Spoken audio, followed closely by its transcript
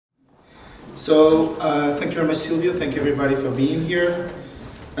So, thank you very much, Silvio. Thank you everybody for being here.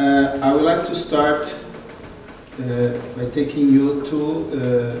 I would like to start by taking you to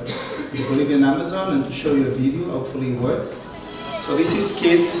the Bolivian Amazon and to show you a video. Hopefully it works. So this is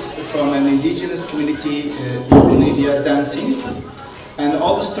kids from an indigenous community in Bolivia dancing. And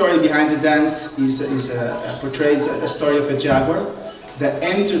all the story behind the dance portrays a story of a jaguar that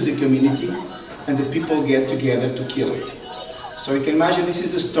enters the community and the people get together to kill it. So you can imagine this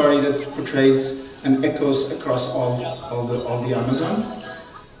is a story that portrays and echoes across all the Amazon.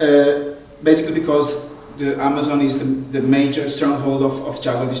 Basically because the Amazon is the major stronghold of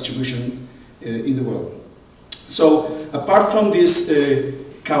jaguar distribution in the world. So apart from this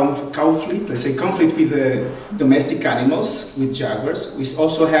cowflict, let's say conflict with domestic animals, with jaguars, we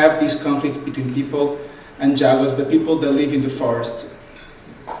also have this conflict between people and jaguars, but people that live in the forest.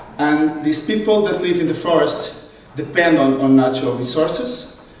 And these people that live in the forest depend on natural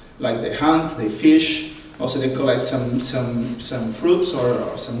resources, like they hunt, they fish, also they collect some fruits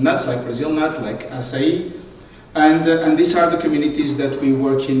or some nuts, like Brazil nut, like acai. And these are the communities that we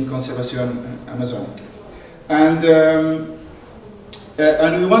work in Conservación Amazónica. And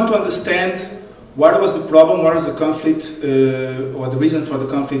we want to understand what was the problem, what was the conflict, or the reason for the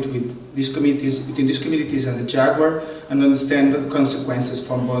conflict with these communities, between these communities and the jaguar, and understand the consequences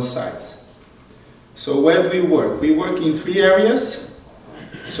from both sides. So where do we work? We work in 3 areas.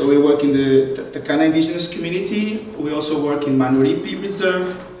 So we work in the Tacana indigenous community. We also work in Manuripi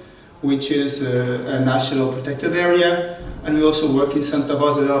Reserve, which is a national protected area. And we also work in Santa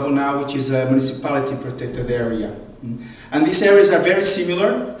Rosa de Albona, which is a municipality protected area. And these areas are very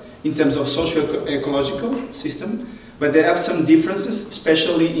similar in terms of socio-ecological system, but they have some differences,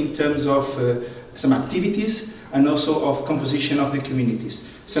 especially in terms of some activities and also of composition of the communities.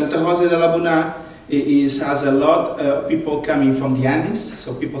 Santa Rosa de Albona has a lot of people coming from the Andes,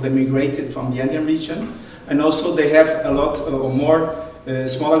 so people that migrated from the Andean region, and also they have a lot or more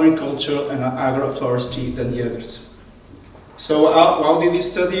small agriculture and agroforestry than the others. So how did we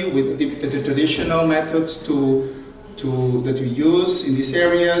study? With the traditional methods that we use in these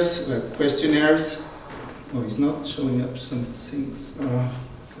areas, like questionnaires. Oh, it's not showing up some things.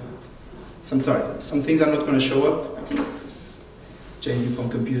 Some things are not going to show up. Changing from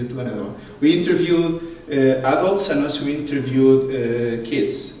computer to another one. We interviewed adults and also we interviewed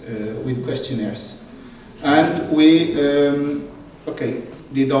kids with questionnaires. And we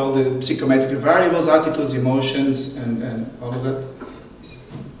did all the psychometric variables, attitudes, emotions, and all of that.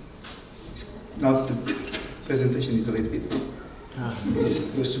 Not the presentation is a little bit.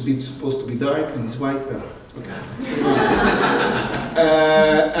 It's supposed to be dark and it's white.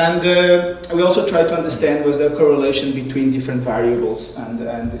 And we also tried to understand was there a correlation between different variables and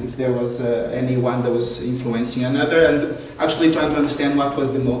if there was any one that was influencing another, and actually trying to understand what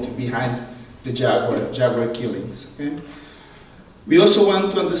was the motive behind the jaguar killings. Okay? We also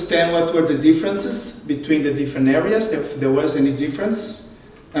want to understand what were the differences between the different areas, if there was any difference,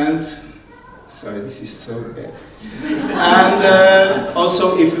 and sorry, this is so bad. And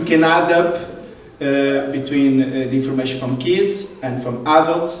also if we can add up between the information from kids and from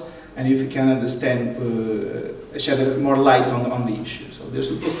adults, and if we can understand, shed more light on the issue. So there's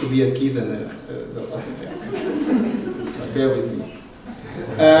supposed to be a kid and the other there. So bear with me.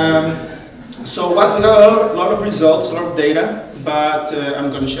 So we got a lot of results, a lot of data, but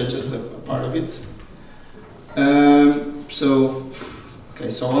I'm going to share just a part of it. So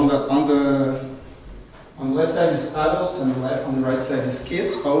on the left side is adults, and on the right side is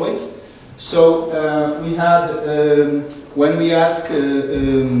kids, always. So we had, when we asked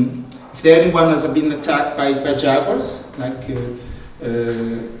if anyone has been attacked by jaguars, like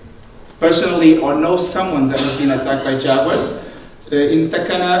personally or knows someone that has been attacked by jaguars, in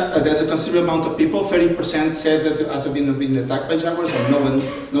Tacana there's a considerable amount of people, 30% said that has been attacked by jaguars, or no one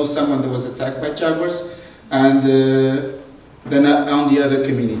knows someone that was attacked by jaguars, and then on the other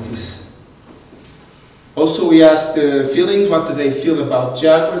communities. Also we asked feelings, what do they feel about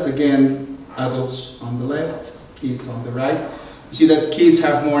jaguars, again, adults on the left, kids on the right. You see that kids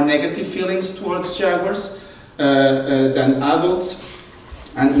have more negative feelings towards jaguars than adults.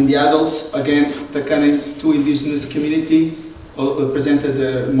 And in the adults, again, the kind of 2 indigenous community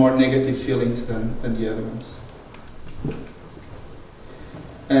presented more negative feelings than the other ones.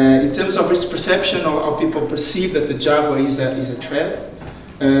 In terms of risk perception, or how people perceive that the jaguar is a threat,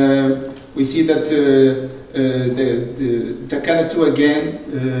 we see that the Tacana 2 again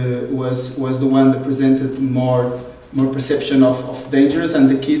was the one that presented more perception of dangers, and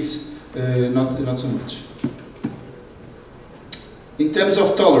the kids not so much. In terms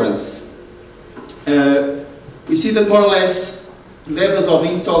of tolerance, we see that more or less levels of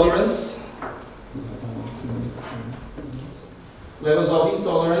intolerance levels of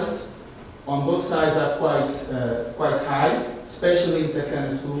intolerance on both sides are quite high, especially in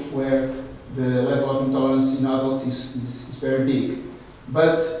Takana 2, where the level of intolerance in adults is very big.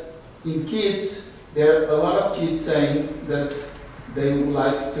 But in kids, there are a lot of kids saying that they would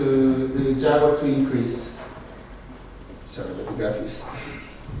like the Jaguar to increase. Sorry, but the graph is...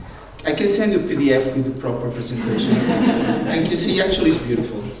 I can send you a PDF with the proper presentation. And you see, actually it's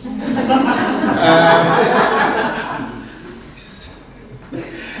beautiful.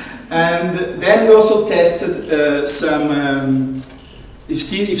 And then we also tested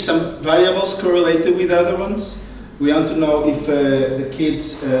if some variables correlated with other ones. We want to know if the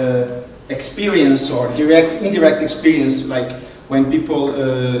kids' experience or indirect experience, like when people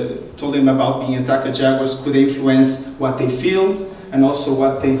told them about being attacked by jaguars, could influence what they feel and also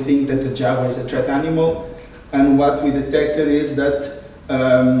what they think that the jaguar is a threat animal. And what we detected is that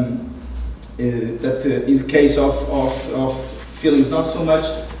in the case of feelings not so much,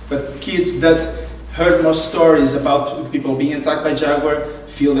 but kids that heard more stories about people being attacked by jaguar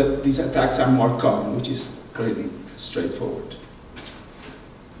feel that these attacks are more common, which is pretty straightforward.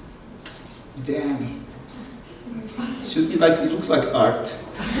 Damn. It looks like art.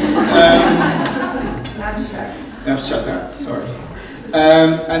 Abstract art, sorry.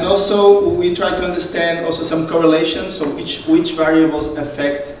 And also we try to understand also some correlations, so which variables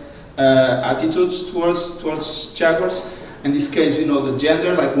affect attitudes towards jaguars. In this case, we know the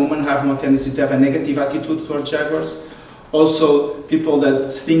gender, like women have more tendency to have a negative attitude towards jaguars. Also, people that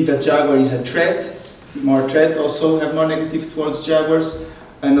think that jaguar is a threat, more threat, also have more negative towards jaguars.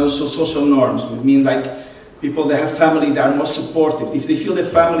 And also social norms would mean like people that have family that are more supportive. If they feel the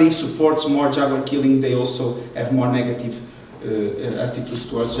family supports more jaguar killing, they also have more negative attitudes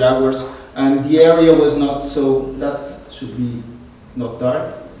towards jaguars. And the area was not so, that should be not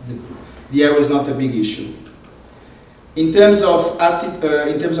dark. The area was not a big issue. In terms of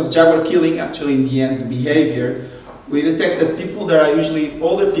jaguar killing, actually in the end, the behavior, we detected people that are usually,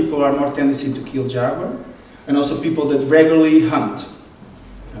 older people are more tendency to kill jaguar, and also people that regularly hunt.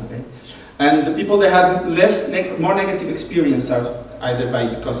 Okay? And the people that had more negative experience are either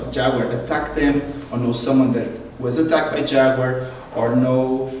because jaguar attacked them, or know someone that was attacked by jaguar,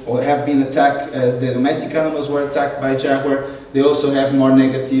 or have been attacked, the domestic animals were attacked by jaguar. They also have more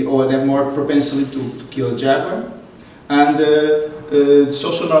negative, or they have more propensity to kill a jaguar. And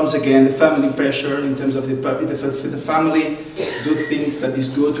social norms again, the family pressure in terms of the family do things that is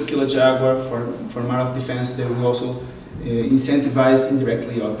good to kill a jaguar for matter of defense. They will also incentivize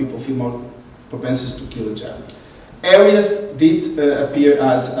indirectly, or people feel more propensities to kill a jaguar. Areas did appear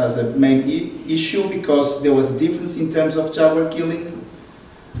as a main issue because there was a difference in terms of jaguar killing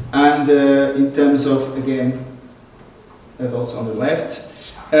and in terms of, again, adults on the left.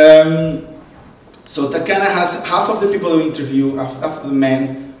 So Takana has half of the people who interview, half of the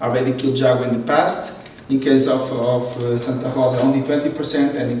men already killed jaguar in the past. In case of Santa Rosa, only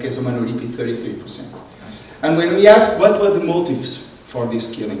 20%, and in case of Manuripe, 33%. And when we ask what were the motives for these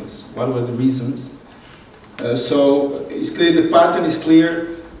killings, what were the reasons, so it's clear, the pattern is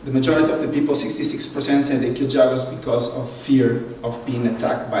clear. The majority of the people, 66%, say they killed jaguars because of fear of being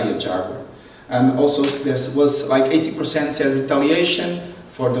attacked by a jaguar. And also there was like 80% said retaliation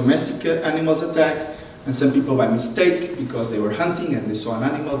for domestic animals attack, and some people by mistake because they were hunting and they saw an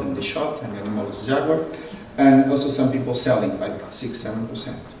animal, then they shot, and the animal was a jaguar. And also some people selling, like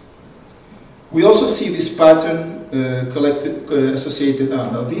 6-7%. We also see this pattern associated.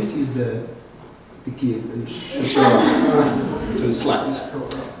 Now this is the key should show up to the slides,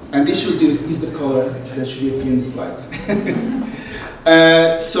 and this is the color that should appear in the slides.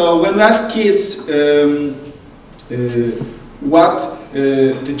 So when we ask kids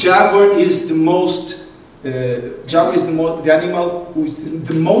the jaguar is the most, the animal who is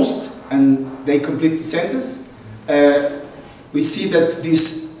the most, and they complete the sentence, we see that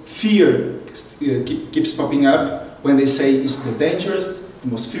this fear keeps popping up when they say it's the dangerous, the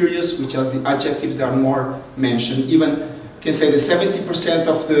most furious, which are the adjectives that are more mentioned. Even you can say that 70%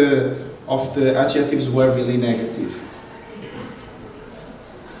 of the adjectives were really negative.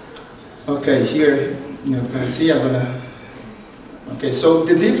 Okay, here you're gonna see. Okay, so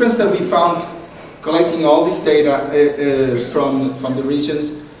the difference that we found collecting all this data from the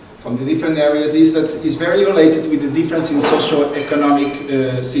regions, from the different areas, is that it's very related with the difference in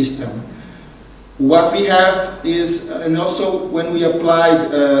socio-economic system. What we have is, and also when we applied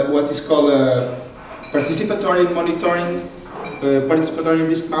what is called participatory monitoring, participatory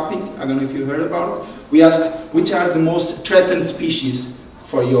risk mapping, I don't know if you heard about it, we asked which are the most threatened species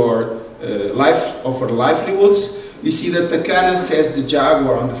for your life or for the livelihoods. You see that Takana says the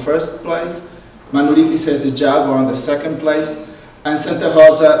jaguar on the first place, Manuripe says the jaguar on the second place, And Santa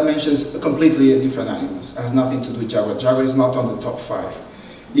Rosa mentions completely different animals. It has nothing to do with jaguar. Jaguar is not on the top 5.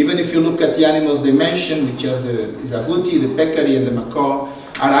 Even if you look at the animals they mention, which is the agouti, the peccary, and the macaw,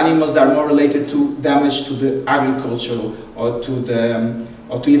 are animals that are more related to damage to the agriculture or to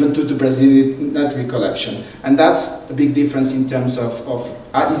even to the Brazilian nut recollection. And that's a big difference in terms of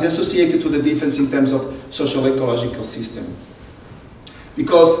is associated to the difference in terms of social ecological system.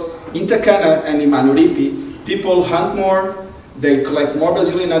 Because in Tacana and in Manuripe, people hunt more, they collect more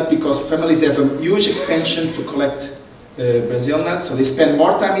Brazilian nut because families have a huge extension to collect Brazilian nut, so they spend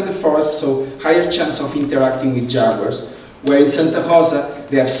more time in the forest, so higher chance of interacting with jaguars. Where in Santa Rosa,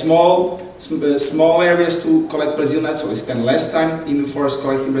 they have small areas to collect Brazilian nut, so they spend less time in the forest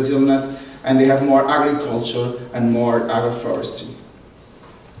collecting Brazilian nut, and they have more agriculture and more agroforestry.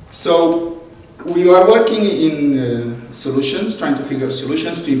 So we are working in solutions, trying to figure out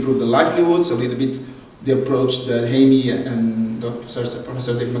solutions to improve the livelihoods, a little bit the approach that Amy and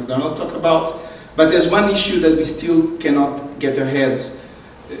Professor Dave McDonald talked about. But there's one issue that we still cannot get our heads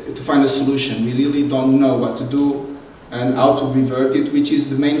to find a solution. We really don't know what to do and how to revert it, which is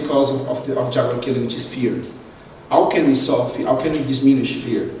the main cause of jaguar killing, which is fear. How can we solve fear? How can we diminish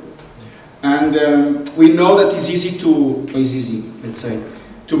fear? And we know that it's easy to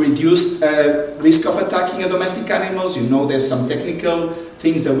reduce risk of attacking domestic animals. You know there's some technical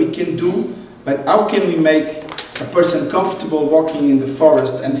things that we can do, but how can we make a person comfortable walking in the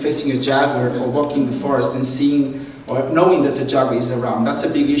forest and facing a jaguar, or walking in the forest and seeing or knowing that the jaguar is around? That's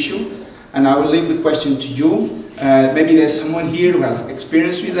a big issue, and I will leave the question to you. Maybe there's someone here who has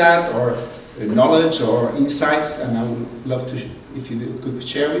experience with that, or knowledge or insights, and I would love to, if you could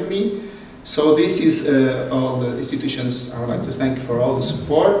share with me. So this is all the institutions I would like to thank for all the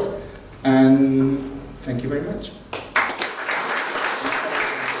support, and thank you very much.